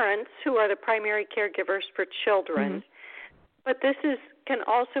parents who are the primary caregivers for children. Mm-hmm. But this can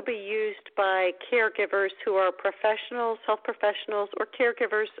also be used by caregivers who are professionals, health professionals, or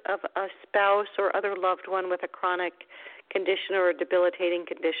caregivers of a spouse or other loved one with a chronic condition or a debilitating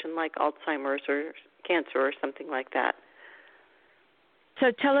condition like Alzheimer's or cancer or something like that. So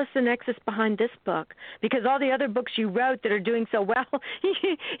tell us the nexus behind this book, because all the other books you wrote that are doing so well,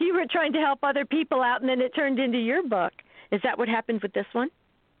 you were trying to help other people out, and then it turned into your book. Is that what happened with this one?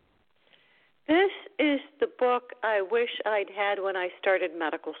 This is the book I wish I'd had when I started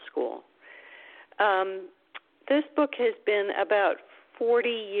medical school. This book has been about 40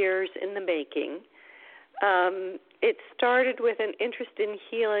 years in the making. It started with an interest in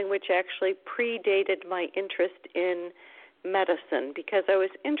healing, which actually predated my interest in medicine, because I was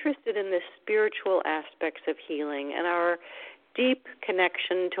interested in the spiritual aspects of healing and our deep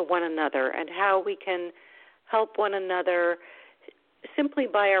connection to one another and how we can help one another simply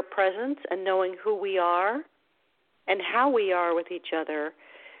by our presence and knowing who we are and how we are with each other,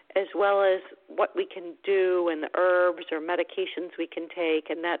 as well as what we can do and the herbs or medications we can take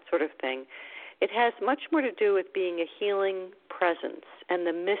and that sort of thing. It has much more to do with being a healing presence and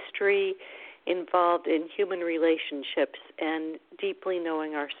the mystery involved in human relationships and deeply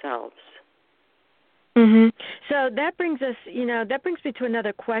knowing ourselves. Mm-hmm. So that brings us, me to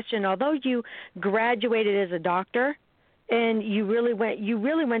another question. Although you graduated as a doctor and you really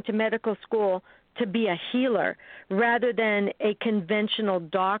went to medical school to be a healer rather than a conventional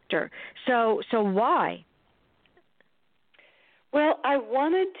doctor. So why? Well, I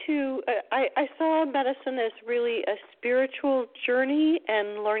wanted to, I saw medicine as really a spiritual journey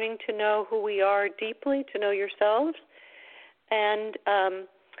and learning to know who we are deeply, to know yourselves. And,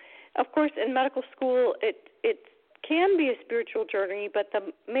 of course, in medical school, it can be a spiritual journey, but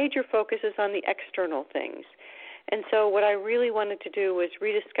the major focus is on the external things. And so what I really wanted to do was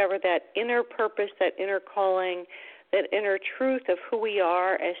rediscover that inner purpose, that inner calling, that inner truth of who we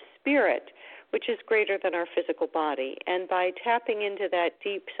are as spirit, which is greater than our physical body. And by tapping into that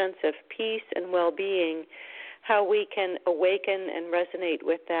deep sense of peace and well-being, how we can awaken and resonate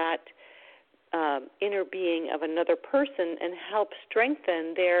with that inner being of another person and help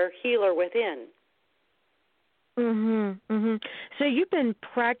strengthen their healer within. So you've been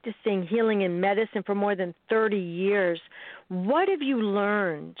practicing healing in medicine for more than 30 years. What have you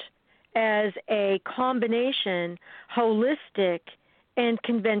learned as a combination holistic and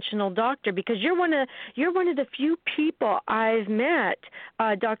conventional doctor? Because you're one of the few people I've met,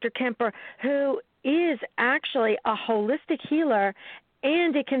 Dr. Kemper, who is actually a holistic healer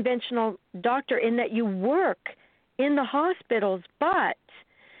and a conventional doctor, in that you work in the hospitals, but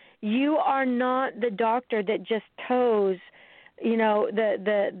you are not the doctor that just toes,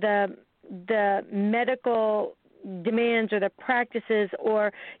 the medical demands or the practices,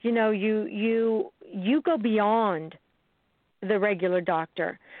 or you go beyond the regular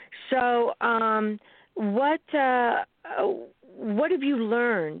doctor. So, what have you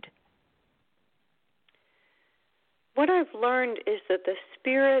learned? What I've learned is that the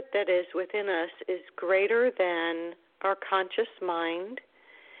spirit that is within us is greater than our conscious mind.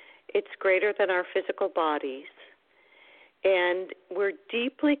 It's greater than our physical bodies. And we're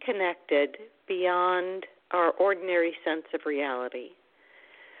deeply connected beyond our ordinary sense of reality.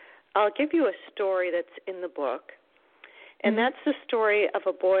 I'll give you a story that's in the book. And that's the story of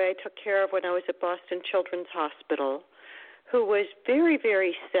a boy I took care of when I was at Boston Children's Hospital, who was very,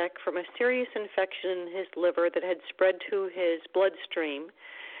 very sick from a serious infection in his liver that had spread to his bloodstream,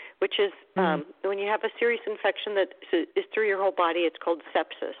 which is when you have a serious infection that is through your whole body, it's called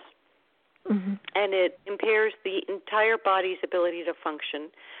sepsis. And it impairs the entire body's ability to function.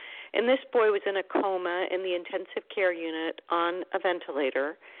 And this boy was in a coma in the intensive care unit on a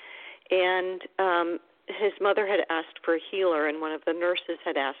ventilator, and his mother had asked for a healer, and one of the nurses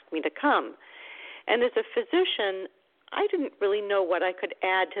had asked me to come. And as a physician, I didn't really know what I could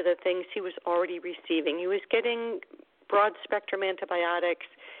add to the things he was already receiving. He was getting broad-spectrum antibiotics.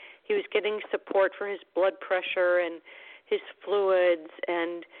 He was getting support for his blood pressure and his fluids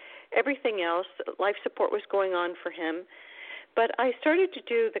and everything else. Life support was going on for him. But I started to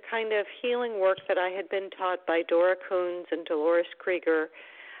do the kind of healing work that I had been taught by Dora Coons and Dolores Krieger,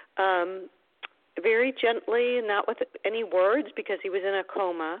 very gently and not with any words, because he was in a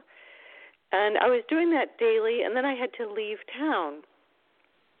coma. And I was doing that daily, and then I had to leave town.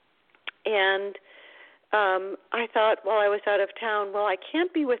 And I thought while I was out of town, well, I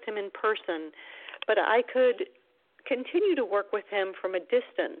can't be with him in person, but I could continue to work with him from a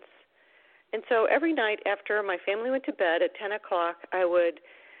distance. And so every night after my family went to bed at 10 o'clock, I would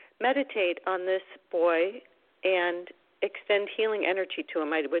meditate on this boy and extend healing energy to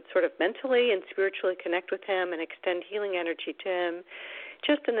him. I would sort of mentally and spiritually connect with him and extend healing energy to him,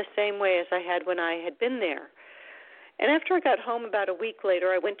 just in the same way as I had when I had been there. And after I got home about a week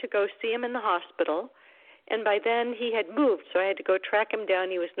later, I went to go see him in the hospital, and by then he had moved, so I had to go track him down.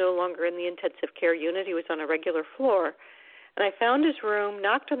 He was no longer in the intensive care unit. He was on a regular floor. And I found his room,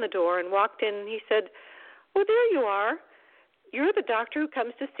 knocked on the door, and walked in, and he said, "Oh, there you are. You're the doctor who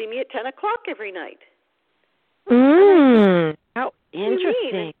comes to see me at 10 o'clock every night." How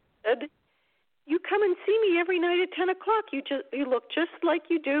interesting. He said, "You come and see me every night at 10 o'clock. You look just like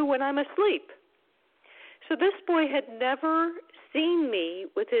you do when I'm asleep." So this boy had never seen me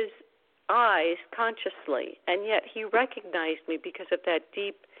with his eyes consciously, and yet he recognized me because of that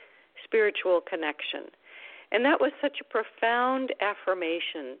deep spiritual connection. And that was such a profound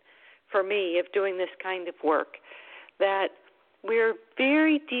affirmation for me of doing this kind of work, that we're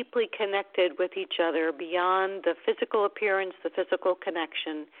very deeply connected with each other beyond the physical appearance, the physical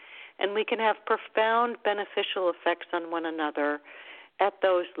connection, and we can have profound beneficial effects on one another at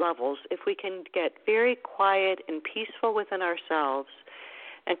those levels if we can get very quiet and peaceful within ourselves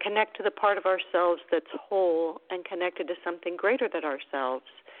and connect to the part of ourselves that's whole and connected to something greater than ourselves,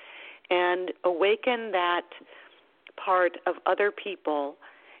 and awaken that part of other people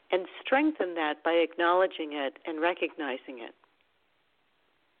and strengthen that by acknowledging it and recognizing it.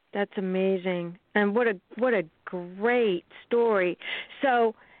 That's amazing. And what a great story.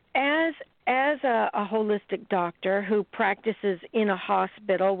 So as a holistic doctor who practices in a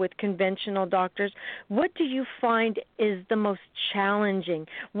hospital with conventional doctors, what do you find is the most challenging?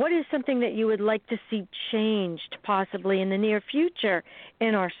 What is something that you would like to see changed possibly in the near future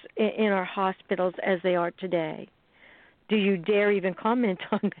in our hospitals as they are today? Do you dare even comment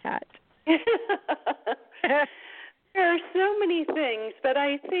on that? There are so many things, but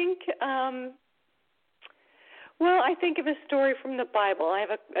I think I think of a story from the Bible. I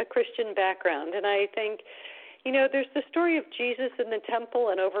have a Christian background, and I think, there's the story of Jesus in the temple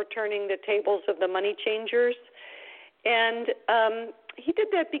and overturning the tables of the money changers. And he did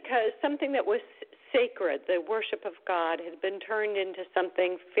that because something that was sacred, the worship of God, had been turned into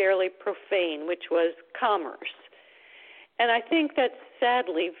something fairly profane, which was commerce. And I think that's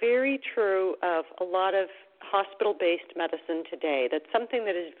sadly very true of a lot of hospital-based medicine today, that something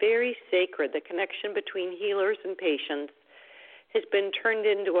that is very sacred, the connection between healers and patients, has been turned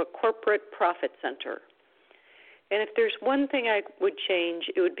into a corporate profit center. And if there's one thing I would change,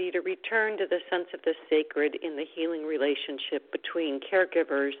 it would be to return to the sense of the sacred in the healing relationship between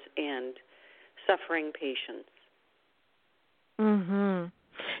caregivers and suffering patients. Mhm.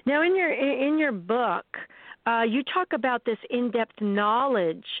 Now, in your book, you talk about this in-depth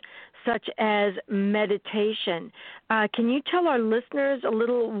knowledge, such as meditation. Can you tell our listeners a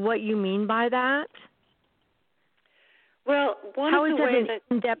little what you mean by that? Well, how is that an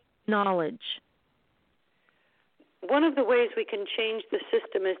in-depth knowledge? One of the ways we can change the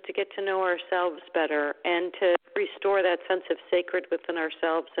system is to get to know ourselves better and to restore that sense of sacred within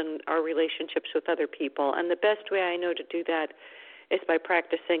ourselves and our relationships with other people. And the best way I know to do that is by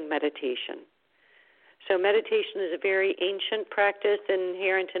practicing meditation. So meditation is a very ancient practice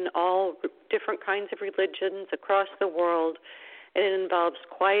inherent in all different kinds of religions across the world. And it involves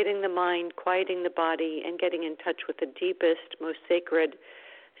quieting the mind, quieting the body, and getting in touch with the deepest, most sacred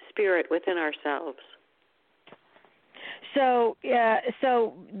spirit within ourselves. So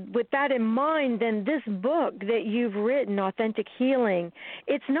with that in mind, then this book that you've written, Authentic Healing,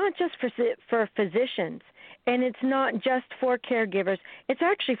 it's not just for physicians, and it's not just for caregivers. It's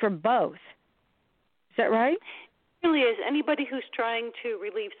actually for both. Is that right? It really is. Anybody who's trying to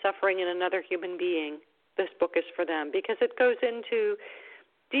relieve suffering in another human being, this book is for them, because it goes into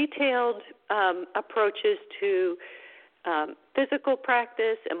detailed approaches to physical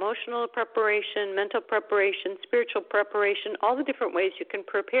practice, emotional preparation, mental preparation, spiritual preparation, all the different ways you can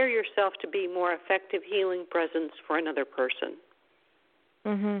prepare yourself to be more effective healing presence for another person.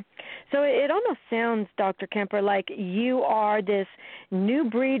 Mm-hmm. So it almost sounds, Dr. Kemper, like you are this new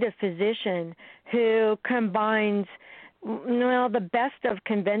breed of physician who combines, the best of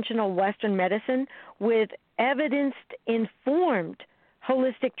conventional Western medicine with evidence-informed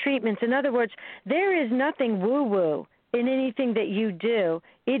holistic treatments. In other words, there is nothing woo-woo in anything that you do.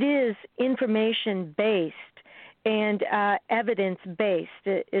 It is information-based and evidence-based.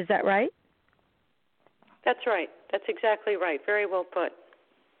 Is that right? That's right. That's exactly right. Very well put.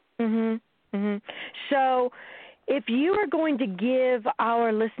 Mm-hmm. Mm-hmm. So if you are going to give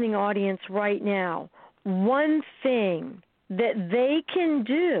our listening audience right now one thing that they can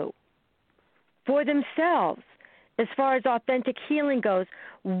do for themselves as far as authentic healing goes,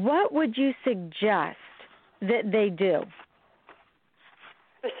 what would you suggest that they do?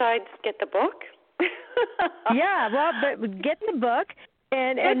 Besides get the book? Yeah, well, but get the book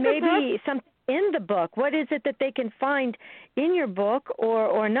and maybe something in the book. What is it that they can find in your book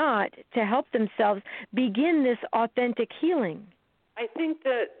or not to help themselves begin this authentic healing? I think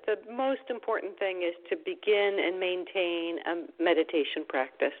the most important thing is to begin and maintain a meditation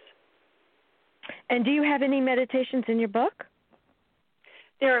practice. And do you have any meditations in your book?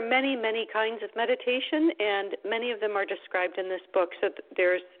 There are many, many kinds of meditation, and many of them are described in this book. So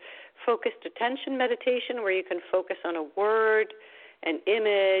there's focused attention meditation, where you can focus on a word, an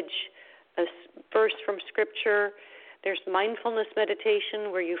image, a verse from Scripture. There's mindfulness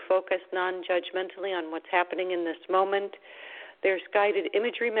meditation, where you focus non-judgmentally on what's happening in this moment. There's guided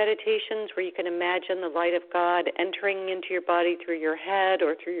imagery meditations, where you can imagine the light of God entering into your body through your head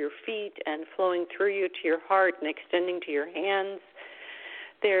or through your feet and flowing through you to your heart and extending to your hands.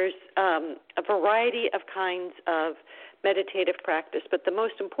 There's a variety of kinds of meditative practice, but the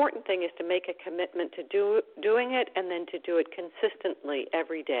most important thing is to make a commitment to doing it and then to do it consistently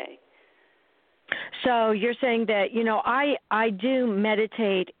every day. So you're saying that, I do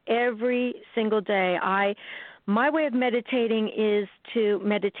meditate every single day. My way of meditating is to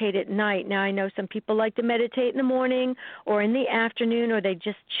meditate at night. Now, I know some people like to meditate in the morning or in the afternoon, or they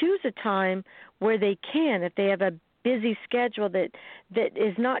just choose a time where they can, if they have a busy schedule that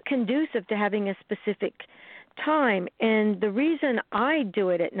is not conducive to having a specific time. And the reason I do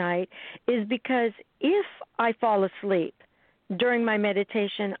it at night is because if I fall asleep during my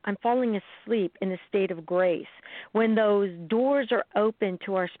meditation, I'm falling asleep in a state of grace. When those doors are open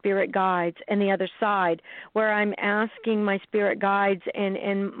to our spirit guides and the other side, where I'm asking my spirit guides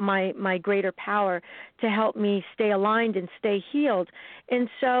and my greater power to help me stay aligned and stay healed. And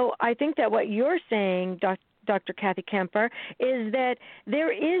so I think that what you're saying, Dr. Kathi Kemper, is that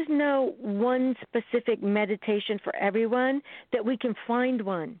there is no one specific meditation for everyone, that we can find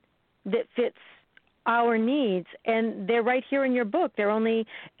one that fits our needs, and they're right here in your book. They're only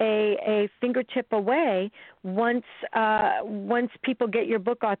a fingertip away once people get your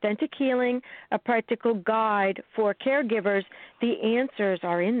book, Authentic Healing, A Practical Guide for Caregivers. The answers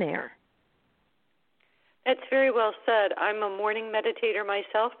are in there. That's very well said. I'm a morning meditator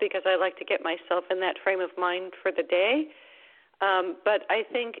myself because I like to get myself in that frame of mind for the day. But I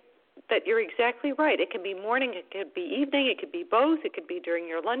think that you're exactly right. It can be morning, it could be evening, it could be both, it could be during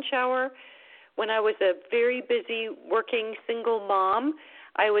your lunch hour. When I was a very busy working single mom,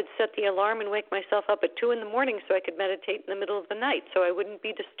 I would set the alarm and wake myself up at 2 in the morning so I could meditate in the middle of the night so I wouldn't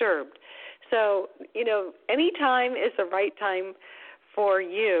be disturbed. So, any time is the right time for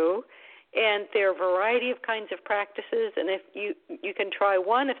you, and there are a variety of kinds of practices, and if you can try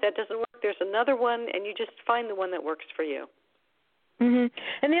one. If that doesn't work, there's another one, and you just find the one that works for you. Mm-hmm.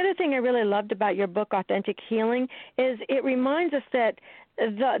 And the other thing I really loved about your book, Authentic Healing, is it reminds us that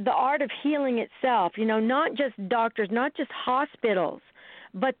the art of healing itself, not just doctors, not just hospitals,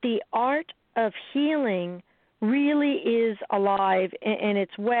 but the art of healing really is alive and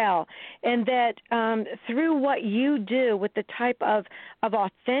it's well, and that through what you do with the type of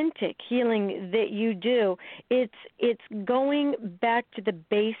authentic healing that you do, it's going back to the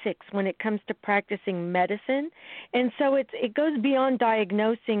basics when it comes to practicing medicine, and so it goes beyond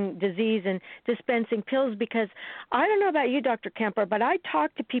diagnosing disease and dispensing pills, because I don't know about you, Dr. Kemper, but I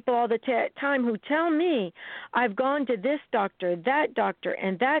talk to people all the time who tell me I've gone to this doctor, that doctor,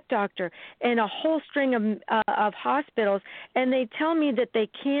 and that doctor, and a whole string of hospitals, and they tell me that they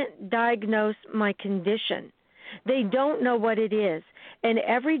can't diagnose my condition. They don't know what it is. And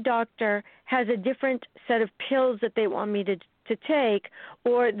every doctor has a different set of pills that they want me to take,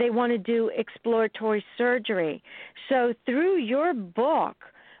 or they want to do exploratory surgery. So through your book,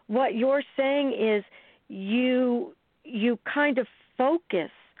 what you're saying is you kind of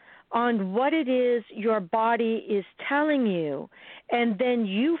focus on what it is your body is telling you, and then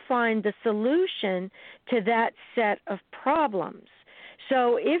you find the solution to that set of problems.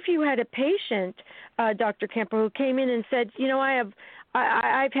 So if you had a patient, Dr. Kemper, who came in and said,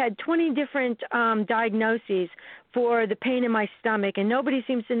 I've had 20 different diagnoses for the pain in my stomach, and nobody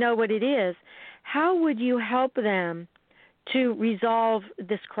seems to know what it is, how would you help them to resolve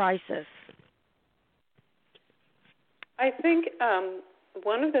this crisis? I think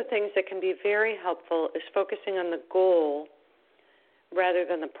one of the things that can be very helpful is focusing on the goal rather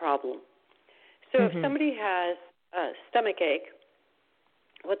than the problem. So if somebody has a stomach ache,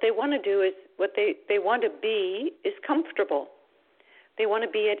 what they want to do is, what they want to be is comfortable. They want to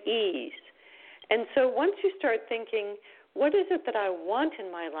be at ease. And so once you start thinking, what is it that I want in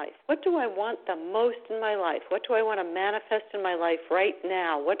my life? What do I want the most in my life? What do I want to manifest in my life right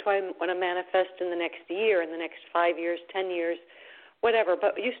now? What do I want to manifest in the next year, in the next 5 years, 10 years, whatever?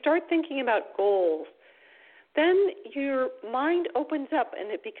 But you start thinking about goals, then your mind opens up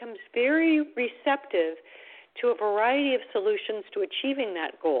and it becomes very receptive to a variety of solutions to achieving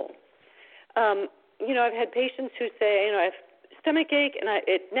that goal. I've had patients who say, I have stomach ache and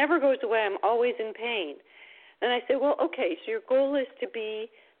it never goes away. I'm always in pain. And I say, well, okay, so your goal is to be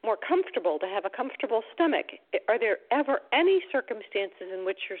more comfortable, to have a comfortable stomach. Are there ever any circumstances in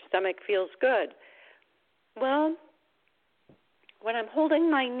which your stomach feels good? Well, when I'm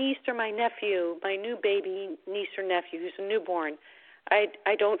holding my niece or my nephew, my new baby niece or nephew who's a newborn,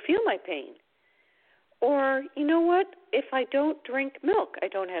 I don't feel my pain. Or, you know what, if I don't drink milk, I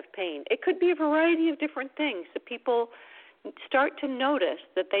don't have pain. It could be a variety of different things that people start to notice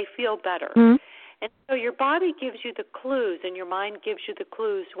that they feel better. Mm-hmm. And so your body gives you the clues and your mind gives you the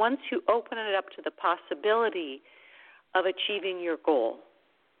clues once you open it up to the possibility of achieving your goal.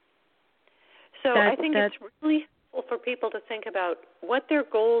 So I think it's really helpful for people to think about what their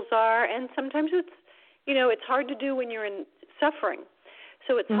goals are, and sometimes it's hard to do when you're in suffering.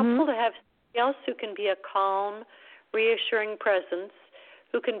 So it's helpful to have somebody else who can be a calm, reassuring presence,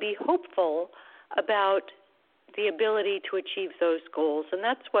 who can be hopeful about the ability to achieve those goals. And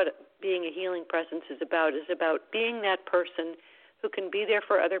that's what being a healing presence is about being that person who can be there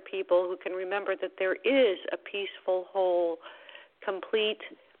for other people, who can remember that there is a peaceful, whole, complete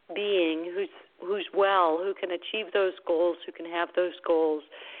being who's well, who can achieve those goals, who can have those goals.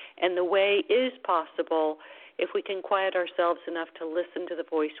 And the way is possible if we can quiet ourselves enough to listen to the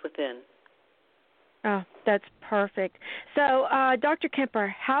voice within. Oh, that's perfect. So, Dr. Kemper,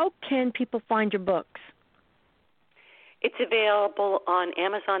 how can people find your books? It's available on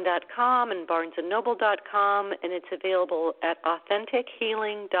Amazon.com and BarnesandNoble.com, and it's available at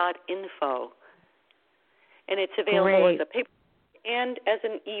AuthenticHealing.info. And it's available as a paper and as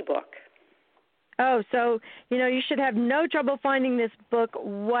an ebook. Oh, so, you should have no trouble finding this book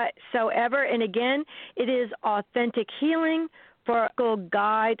whatsoever. And again, it is Authentic Healing, Practical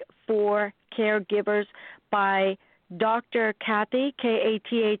Guide for Caregivers by Dr. Kathi,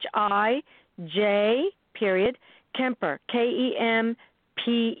 Kathij, Kemper, Kemper.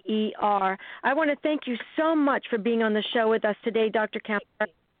 I want to thank you so much for being on the show with us today, Dr. Kemper.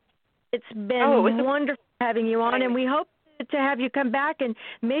 It's been wonderful having you on, and we hope to have you come back and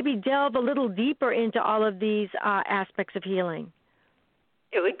maybe delve a little deeper into all of these aspects of healing.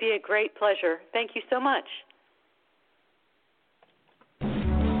 It would be a great pleasure. Thank you so much.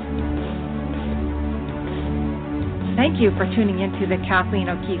 Thank you for tuning into the Kathleen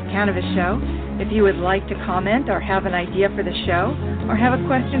O'Keefe Cannabis Show. If you would like to comment or have an idea for the show or have a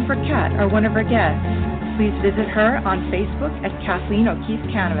question for Kat or one of her guests, please visit her on Facebook at Kathleen O'Keefe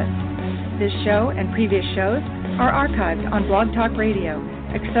Cannabis. This show and previous shows are archived on Blog Talk Radio,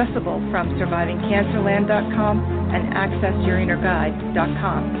 accessible from survivingcancerland.com and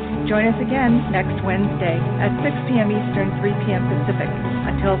accessyourinnerguide.com. Join us again next Wednesday at 6 p.m. Eastern, 3 p.m. Pacific.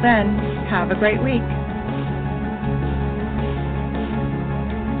 Until then, have a great week.